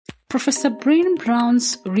Professor Brain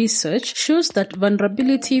Brown's research shows that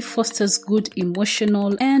vulnerability fosters good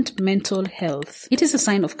emotional and mental health. It is a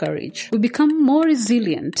sign of courage. We become more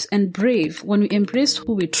resilient and brave when we embrace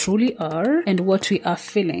who we truly are and what we are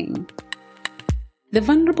feeling. The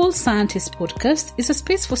Vulnerable Scientist podcast is a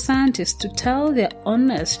space for scientists to tell their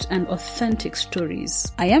honest and authentic stories.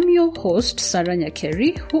 I am your host, Sarah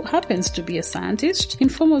Nyakeri, who happens to be a scientist,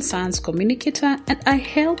 informal science communicator, and I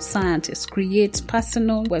help scientists create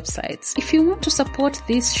personal websites. If you want to support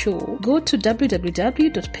this show, go to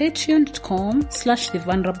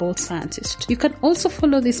www.patreon.com/thevulnerable-scientist. You can also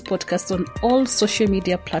follow this podcast on all social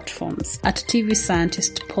media platforms at TV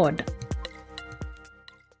Scientist Pod.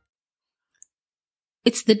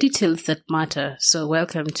 It's the details that matter. So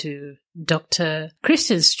welcome to Dr.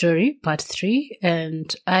 Christian's story, part 3,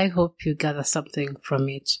 and I hope you gather something from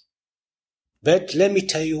it. But let me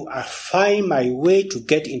tell you, I find my way to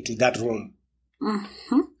get into that room.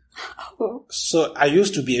 Mm-hmm. Oh. So I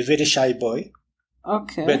used to be a very shy boy.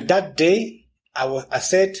 Okay. But that day, I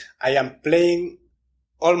said, I am playing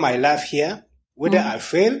all my life here, whether I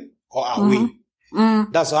fail or I win.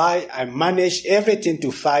 That's why I managed everything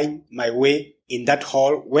to find my way in that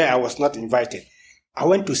hall where I was not invited. I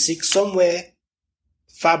went to seek somewhere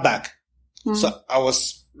far back. So I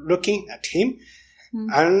was looking at him,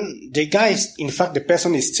 and the guy, in fact, the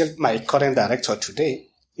person is still my current director today.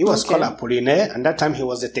 He was called Apollinaire, and that time he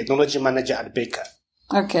was the technology manager at Baker.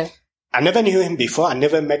 Okay. I never knew him before. I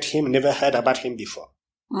never met him, never heard about him before.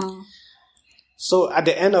 So at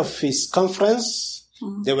the end of his conference,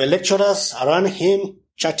 there were lecturers around him,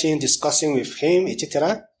 chatting, discussing with him,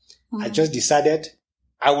 etc. I just decided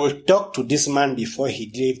I will talk to this man before he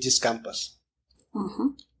leaves this campus.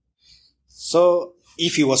 So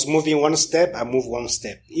if he was moving one step, I move one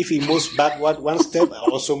step. If he moves backward one step, I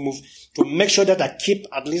also move to make sure that I keep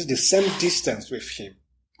at least the same distance with him.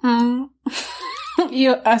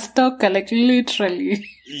 You're a stalker, like literally.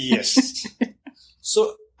 Yes.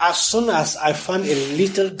 So as soon as I found a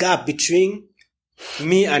little gap between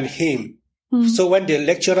me and him, so when the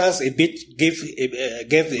lecturers a bit gave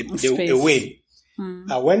the way,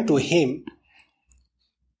 I went to him.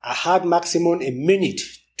 I had maximum a minute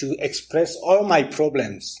to express all my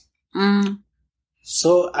problems.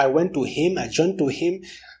 So I went to him, I joined to him,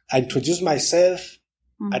 I introduced myself.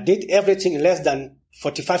 I did everything in less than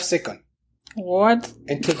 45 seconds. What?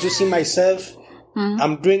 Introducing myself.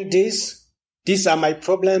 I'm doing this. These are my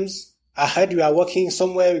problems. I heard you are working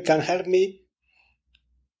somewhere. You can help me.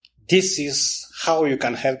 This is how you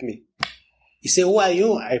can help me. He said, who are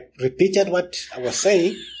you? I repeated what I was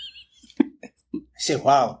saying. He said,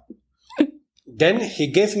 wow. Then he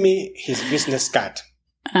gave me his business card.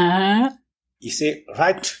 He said,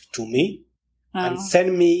 write to me and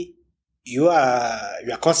send me your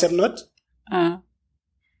concept note.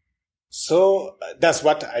 So that's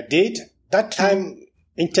what I did. That time,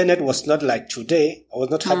 internet was not like today. I was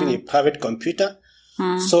not having a private computer.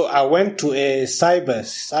 So I went to a cyber,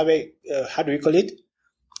 how do we call it?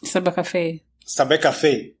 Cyber cafe. Cyber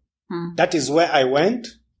cafe. That is where I went,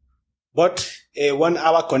 bought a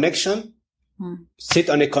 1-hour connection, sit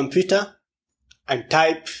on a computer and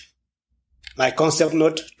type my concept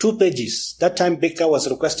note, 2 pages. That time Baker was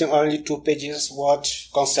requesting only 2 pages word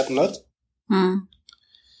concept note.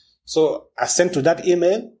 So I sent to that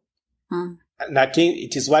email, and I think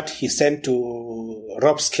it is what he sent to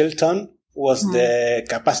Rob Skilton, who was the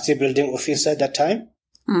capacity building officer at that time,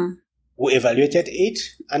 who evaluated it.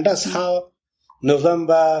 And that's how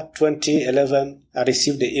November 2011, I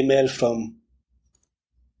received the email from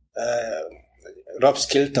Rob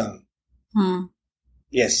Skilton.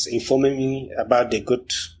 Yes, informing me about the good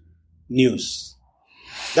news.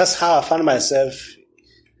 That's how I found myself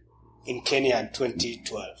in Kenya in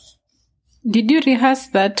 2012. Did you rehearse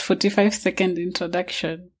that 45-second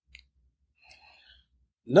introduction?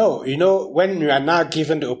 No, when you are now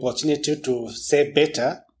given the opportunity to say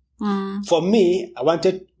better, for me, I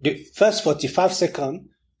wanted the first 45 seconds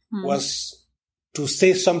was to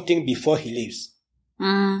say something before he leaves.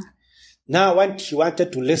 Now, when he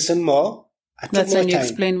wanted to listen more, I took that's more when you time.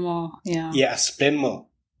 explain more. Yeah, explain more.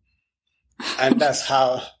 And that's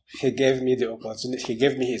how he gave me the opportunity. He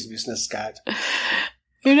gave me his business card.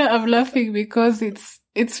 I'm laughing because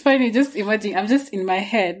it's funny. Just imagine, I'm just in my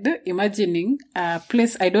head imagining a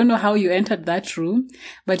place. I don't know how you entered that room,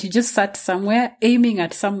 but you just sat somewhere aiming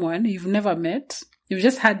at someone you've never met. You've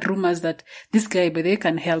just had rumors that this guy, but they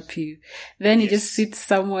can help you. Then you just sit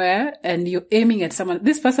somewhere and you're aiming at someone.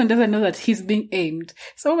 This person doesn't know that he's being aimed.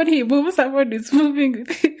 So when he moves, someone is moving.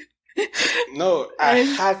 No, I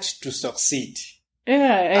had to succeed.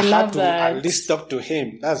 Yeah, I love had to that. at least talk to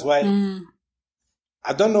him. That's why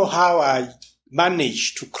I don't know how I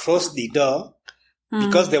managed to cross the door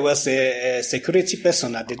because there was a security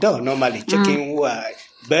person at the door normally checking who I,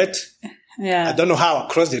 but I don't know how I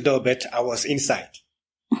crossed the door, but I was inside.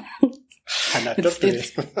 And I talked to him.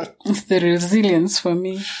 It's the resilience for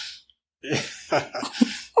me.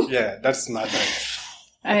 Yeah, that's my life.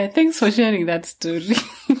 Thanks for sharing that story.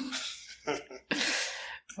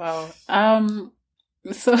 Wow.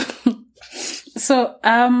 So,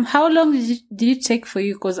 how long did it take for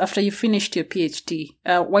you? Because after you finished your PhD,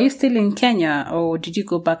 were you still in Kenya or did you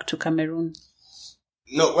go back to Cameroon?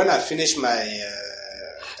 No, when I finished my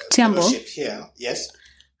Tiambo fellowship here, yes.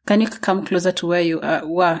 Can you come closer to where you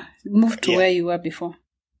were? Move to where you were before.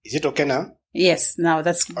 Is it okay now? Yes, now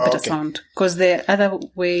that's better sound. Because the other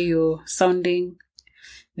way you're sounding,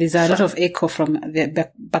 there's a lot of echo from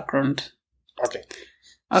the background. Okay.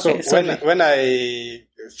 So when I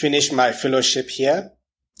finished my fellowship here,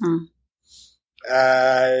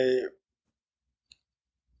 I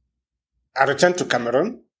returned to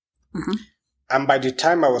Cameroon. Mm-hmm. And by the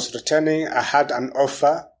time I was returning, I had an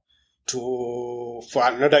offer for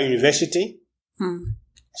another university.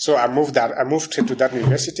 So I moved to that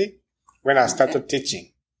university when I started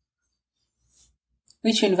teaching.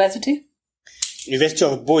 Which university? University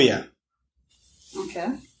of Buea.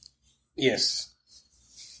 Okay. Yes.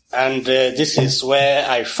 And this is where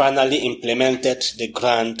I finally implemented the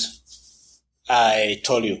grant I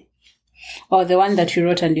told you. Oh, the one that you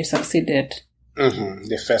wrote and you succeeded. Mm-hmm.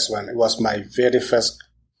 The first one. It was my very first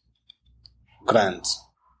grant.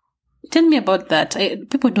 Tell me about that.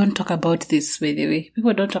 People don't talk about this, by the way.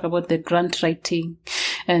 People don't talk about the grant writing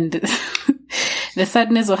and the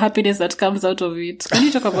sadness or happiness that comes out of it. Can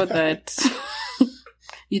you talk about that?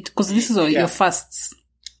 Because this is your first.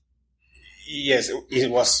 Yes, it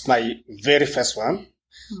was my very first one.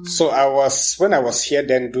 So when I was here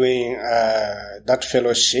then doing that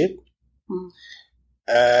fellowship,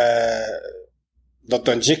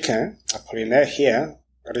 Dr. Njike Apollinaire here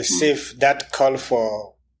received that call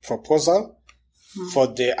for proposal for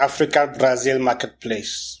the African Brazil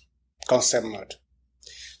marketplace concept node.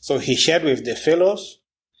 So he shared with the fellows,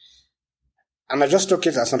 and I just took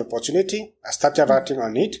it as an opportunity. I started writing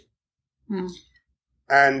on it.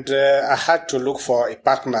 And I had to look for a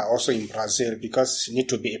partner also in Brazil because it need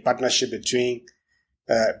to be a partnership between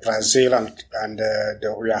Brazil and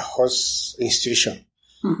the host institution.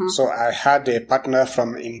 So I had a partner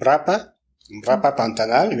from Embrapa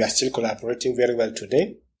Pantanal. We are still collaborating very well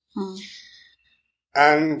today.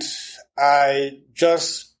 And I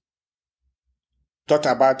just thought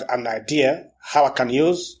about an idea how I can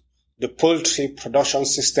use the poultry production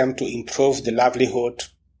system to improve the livelihood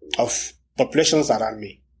of populations around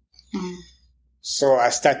me. So I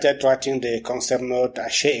started writing the concept note. I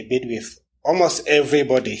share a bit with almost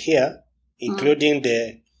everybody here, including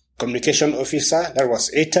the communication officer. That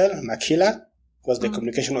was Ethel Makila, was the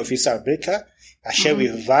communication officer of Baker. I share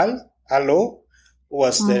with Val Allo, who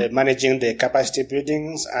was managing the capacity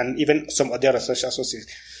buildings, and even some other research associates.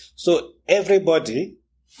 So everybody,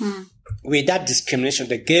 without discrimination,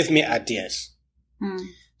 they gave me ideas.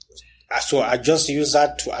 So I just used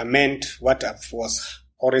that to amend what I was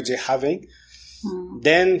already having.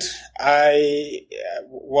 Then I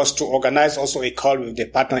was to organize also a call with the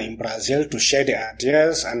partner in Brazil to share the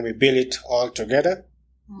ideas, and we build it all together.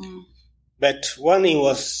 But when it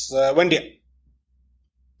was, when the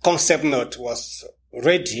concept note was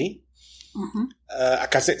ready, I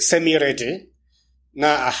can say semi-ready,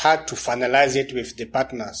 now I had to finalize it with the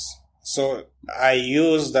partners. So I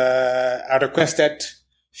requested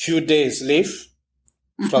few days leave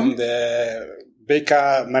from the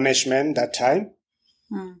Baker management that time.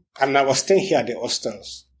 And I was staying here at the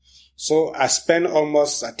hostels. So I spent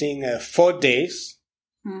almost, 4 days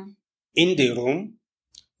in the room,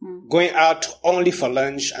 going out only for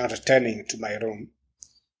lunch and returning to my room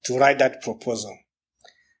to write that proposal.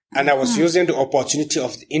 And I was using the opportunity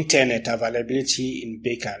of the internet availability in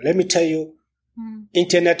Baker. Let me tell you,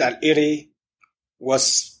 internet at Erie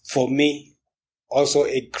was for me also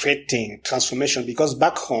a great thing, transformation, because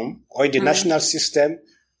back home or in the national system,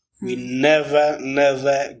 we never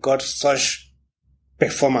got such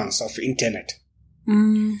performance of internet.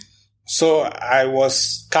 So I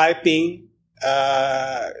was Skyping,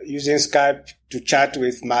 using Skype to chat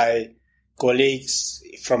with my colleagues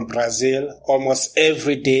from Brazil almost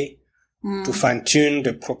every day to fine-tune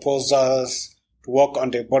the proposals, to work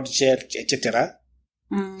on the budget, etc.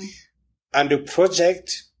 And the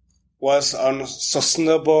project was on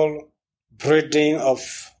sustainable breeding of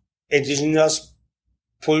indigenous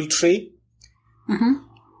poultry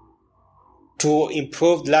to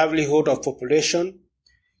improve livelihood of population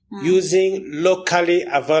using locally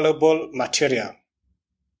available material.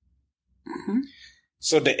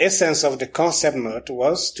 So the essence of the concept note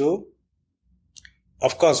was to,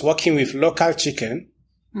 of course, working with local chicken,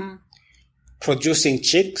 producing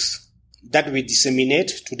chicks that we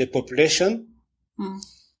disseminate to the population.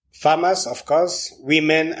 Farmers, of course,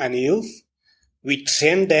 women and youth, we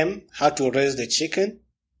train them how to raise the chicken.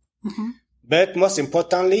 But most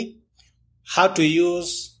importantly, how to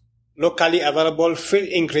use locally available feed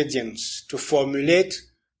ingredients to formulate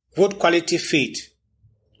good quality feed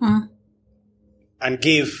and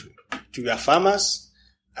give to your farmers,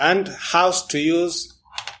 and how to use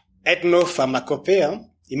ethnopharmacopoeia.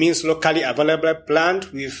 It means locally available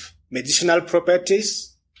plant with medicinal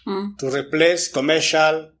properties to replace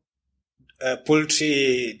commercial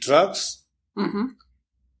poultry drugs,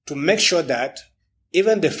 to make sure that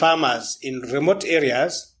even the farmers in remote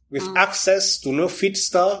areas with access to no feed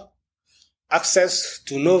store, access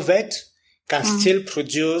to no vet, can still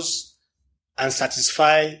produce and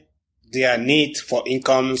satisfy their need for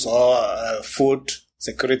incomes or food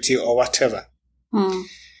security or whatever.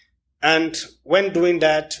 And when doing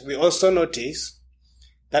that, we also notice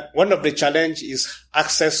that one of the challenges is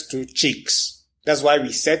access to chicks. That's why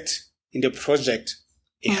we set in the project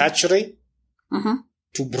a hatchery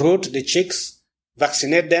to brood the chicks,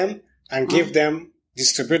 vaccinate them, and give them,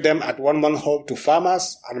 distribute them at 1 month old to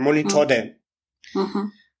farmers and monitor them.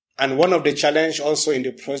 And one of the challenges also in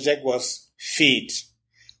the project was feed.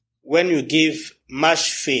 When you give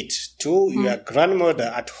mash feed to your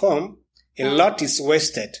grandmother at home, a lot is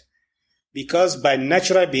wasted, because by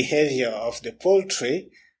natural behavior of the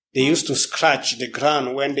poultry, they used to scratch the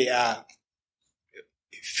ground when they are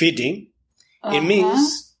feeding. It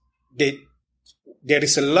means there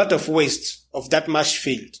is a lot of waste of that mash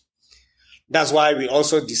feed. That's why we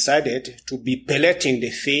also decided to be pelleting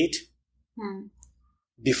the feed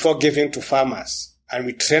before giving to farmers. And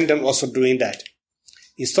we train them also doing that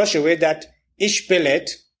in such a way that each pellet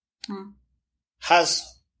has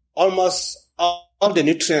almost all the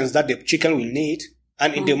nutrients that the chicken will need.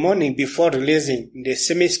 And in the morning, before releasing in the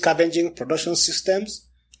semi-scavenging production systems,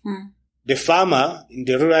 the farmer in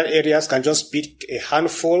the rural areas can just pick a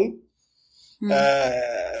handful,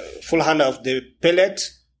 full hand of the pellet,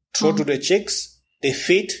 throw to the chicks, they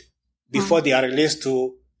feed before they are released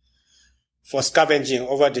for scavenging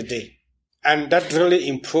over the day. And that really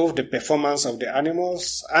improved the performance of the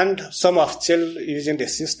animals, and some are still using the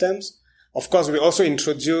systems. Of course, we also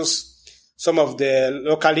introduced some of the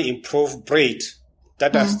locally improved breed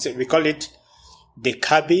that are still, we call it the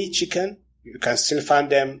Keambou chicken. You can still find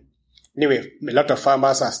them. Anyway, a lot of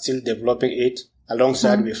farmers are still developing it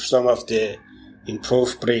alongside with some of the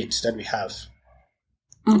improved breeds that we have.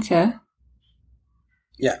 Okay.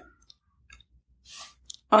 Yeah.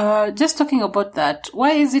 Just talking about that,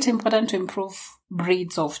 why is it important to improve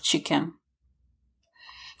breeds of chicken?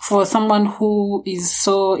 For someone who is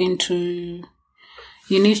so into,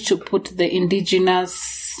 you need to put the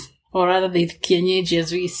indigenous, or rather the kienyeji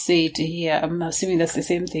as we say it here. I'm assuming that's the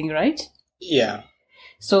same thing, right? Yeah.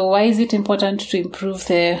 So why is it important to improve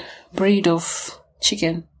the breed of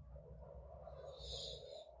chicken?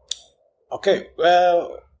 Okay,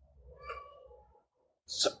 well,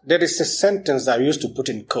 so there is a sentence that I used to put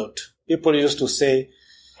in quote. People used to say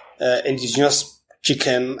indigenous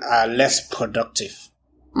chicken are less productive.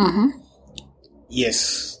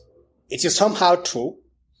 Yes, it is somehow true.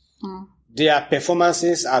 Their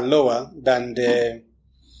performances are lower than the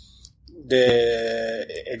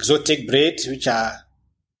exotic breeds, which are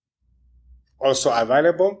also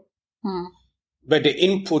available. But the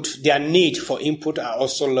input, their need for input are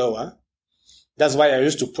also lower. That's why I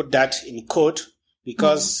used to put that in quote,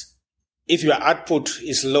 because if your output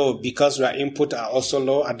is low because your input are also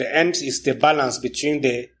low, at the end is the balance between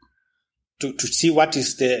to see what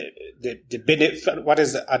is the benefit, what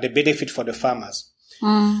is the benefit for the farmers.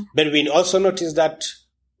 But we also notice that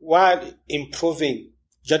while improving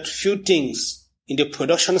just few things in the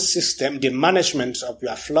production system, the management of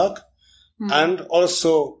your flock, and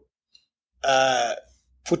also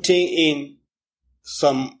putting in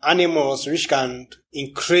some animals which can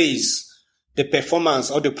increase the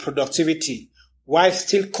performance or the productivity while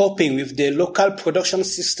still coping with the local production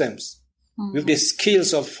systems, with the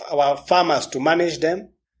skills of our farmers to manage them,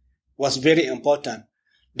 was very important.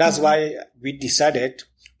 That's why we decided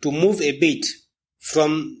to move a bit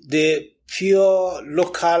from the pure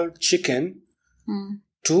local chicken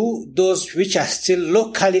to those which are still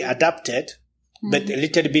locally adapted, but a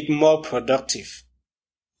little bit more productive.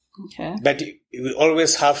 Okay. But we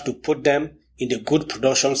always have to put them in the good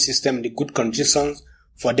production system, the good conditions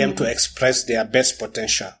for them to express their best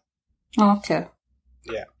potential. Okay.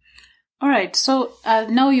 Yeah. All right. So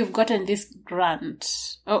now you've gotten this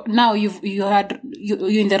grant. Oh, now you're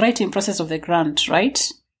in the writing process of the grant, right?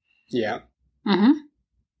 Yeah. Mm-hmm.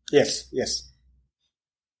 Yes.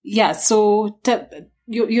 Yeah. So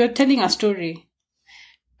you're telling a story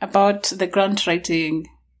about the grant writing.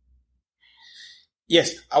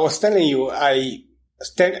 Yes, I was telling you, I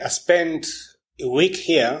spent a week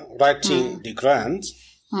here writing the grant,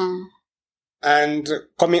 and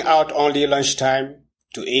coming out only lunchtime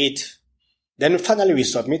to eat. Then finally we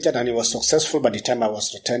submitted, and it was successful by the time I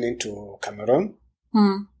was returning to Cameroon.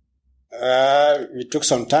 We took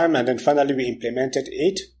some time, and then finally we implemented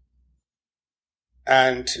it.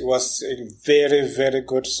 And it was a very, very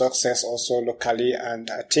good success also locally. And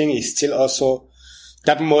I think it's still also,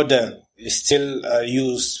 that model is still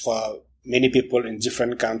used for many people in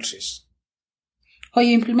different countries. Oh,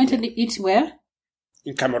 you implemented it where?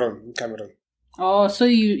 In Cameroon. Oh, so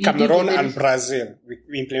you Cameroon and Brazil.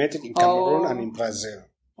 We implemented in Cameroon and in Brazil.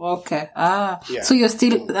 Okay. So you're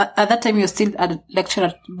still, at that time, you're still a lecturer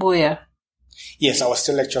at Boya? Yes, I was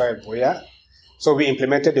still lecturer at Boya. So we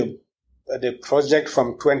implemented the project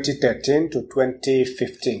from 2013 to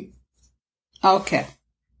 2015. Okay.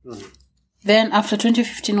 Then after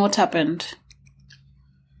 2015, what happened?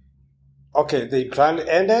 Okay, the grant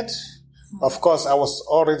ended. Of course, I was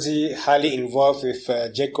already highly involved with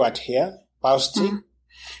JQuat here, Pausti.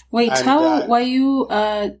 Wait, and, how were you,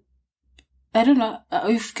 I don't know,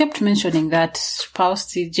 you've kept mentioning that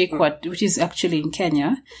Pausti, JQuat, which is actually in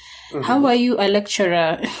Kenya. How were you a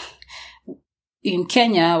lecturer in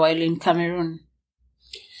Kenya while in Cameroon?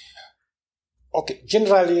 Okay,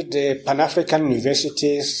 generally the Pan-African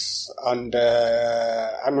universities on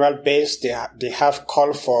the annual base, they have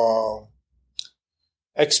call for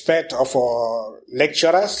expert or for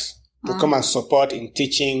lecturers to come and support in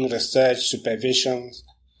teaching, research, supervision,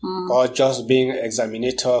 or just being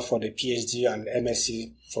examinator for the PhD and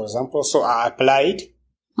MSc, for example. So I applied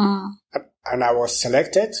and I was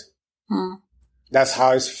selected. That's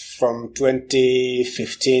how it's from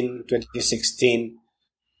 2015, 2016,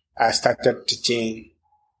 I started teaching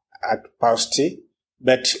at Pausti.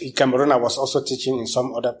 But in Cameroon, I was also teaching in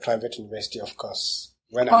some other private university, of course.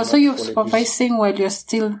 So you're supervising while you're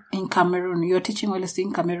still in Cameroon. You're teaching while you're still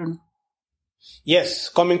in Cameroon. Yes,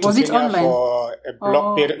 coming to Kenya for a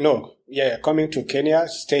block period. No, coming to Kenya,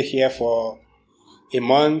 stay here for a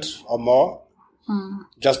month or more.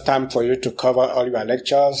 Just time for you to cover all your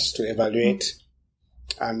lectures, to evaluate,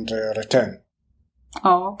 and return.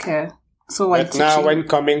 Oh, okay. So but now when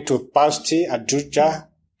coming to Pausti at Juja,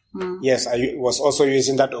 yes, I was also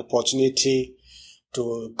using that opportunity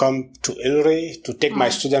to come to Ilri, to take my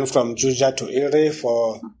student from Juja to Ilri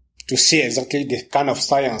to see exactly the kind of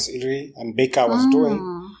science Ilri and Baker was doing.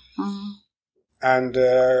 And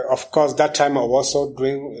of course, that time I was also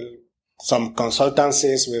doing some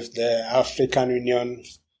consultancies with the African Union,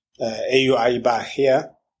 AUIBA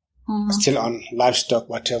here, still on livestock,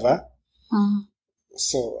 whatever.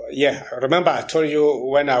 So, remember I told you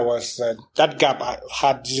when I was, that gap I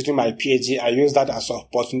had during my PhD, I used that as an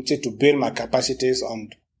opportunity to build my capacities on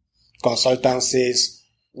consultancies,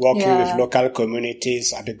 working with local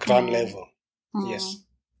communities at the ground level. Yes.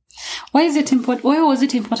 Why was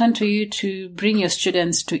it important to you to bring your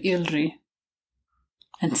students to Ilri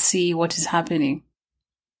and see what is happening?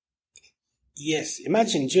 Yes,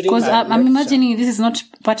 imagine during because I'm imagining this is not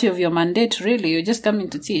part of your mandate, really. You're just coming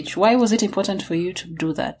to teach. Why was it important for you to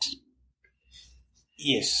do that?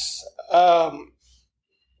 Yes.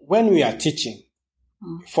 When we are teaching,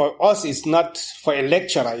 for us, it's not, for a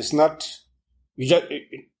lecturer, it's not, you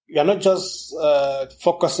are not just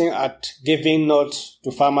focusing at giving notes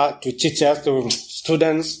to to teachers, to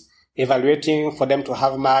students, evaluating for them to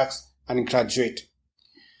have marks and graduate.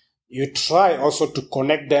 You try also to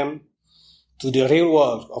connect them to the real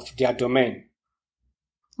world of their domain.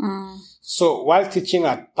 So while teaching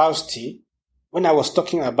at Pausti, when I was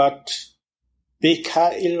talking about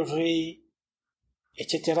Baker, Ilri,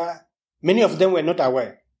 etc., many of them were not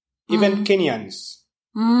aware. Even Kenyans.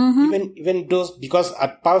 Even those, because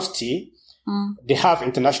at Pausti, they have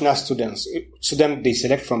international students they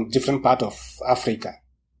select from different parts of Africa.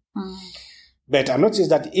 But I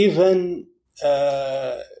noticed that even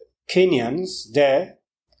Kenyans there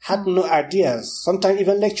had no ideas. Sometimes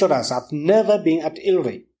even lecturers have never been at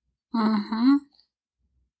Ilri.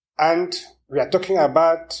 And we are talking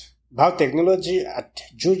about biotechnology at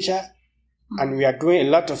Juja, and we are doing a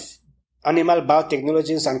lot of animal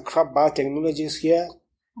biotechnologies and crop biotechnologies here.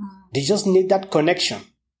 They just need that connection.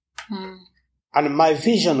 And my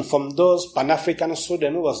vision from those Pan-African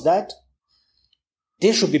students was that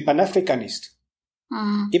they should be Pan-Africanist.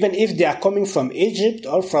 Even if they are coming from Egypt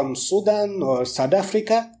or from Sudan or South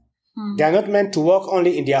Africa, they are not meant to work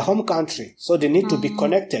only in their home country. So they need to be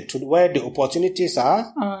connected to where the opportunities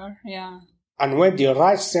are. And where the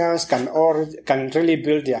right science can really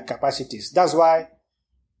build their capacities. That's why,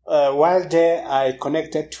 while there, I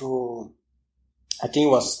connected to, I think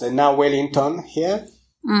it was now Wellington here,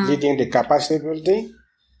 leading the capacity building.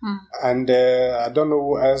 And I don't know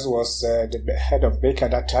who else was the head of Baker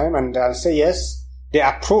at that time. And I'll say yes, they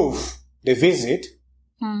approved the visit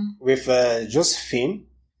with Josephine.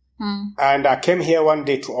 And I came here one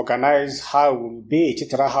day to organize how it will be,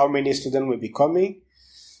 etc., how many students will be coming.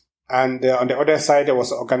 And on the other side, I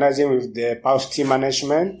was organizing with the PAUST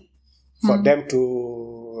management for them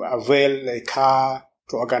to avail a car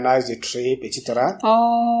to organize the trip, etc.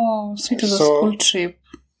 Oh, so it was a school trip.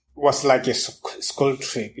 Was like a school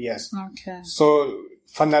trip, yes. Okay. So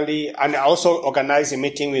finally, and I also organized a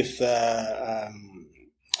meeting with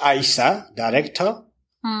AISA, director.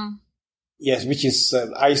 Yes, which is,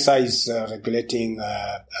 AISA is regulating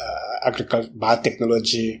agriculture,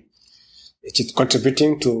 biotechnology. It is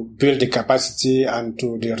contributing to build the capacity and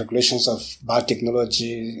to the regulations of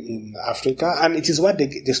biotechnology in Africa. And it is what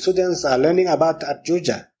the students are learning about at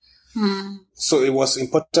Georgia. So it was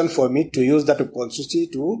important for me to use that opportunity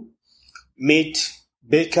to meet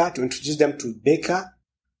Baker, to introduce them to Baker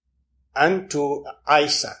and to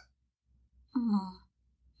AISA.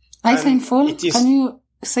 AISA in full? Can you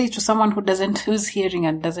say to someone who's hearing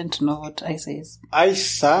and doesn't know what AISA is?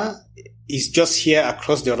 AISA is just here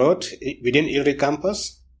across the road within ILRI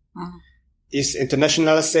campus. It's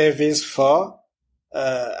International Service for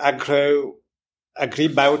Agri-Biotech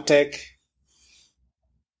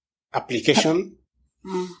Application.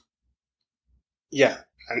 Yeah,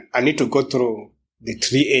 and I need to go through the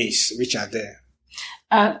 3 A's which are there.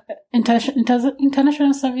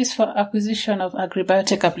 International Service for Acquisition of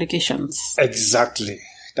Agri-Biotech Applications. Exactly.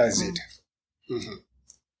 That's it.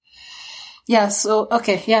 Yeah, so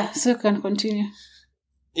you can continue.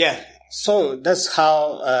 Yeah, so that's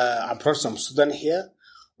how I brought some students here.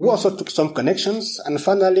 We also took some connections, and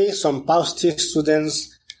finally some PAUST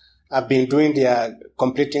students have been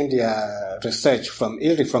completing their research from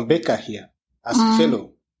ILRI, from Baker here, as a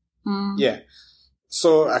fellow. Yeah,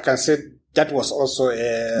 so I can say that was also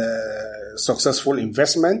a successful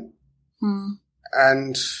investment.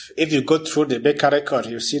 And if you go through the Baker record,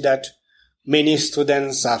 you see that many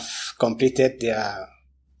students have completed their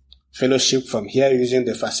fellowship from here using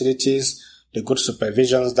the facilities, the good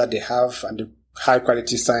supervisions that they have, and the high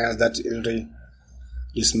quality science that ILRI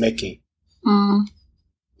is making.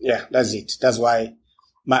 Yeah, that's it. That's why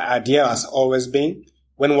my idea has always been,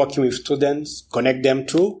 when working with students, connect them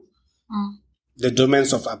to the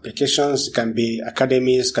domains of applications. It can be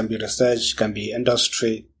academies, can be research, can be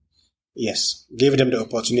industry. Yes, give them the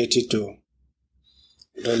opportunity to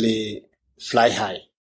really fly high.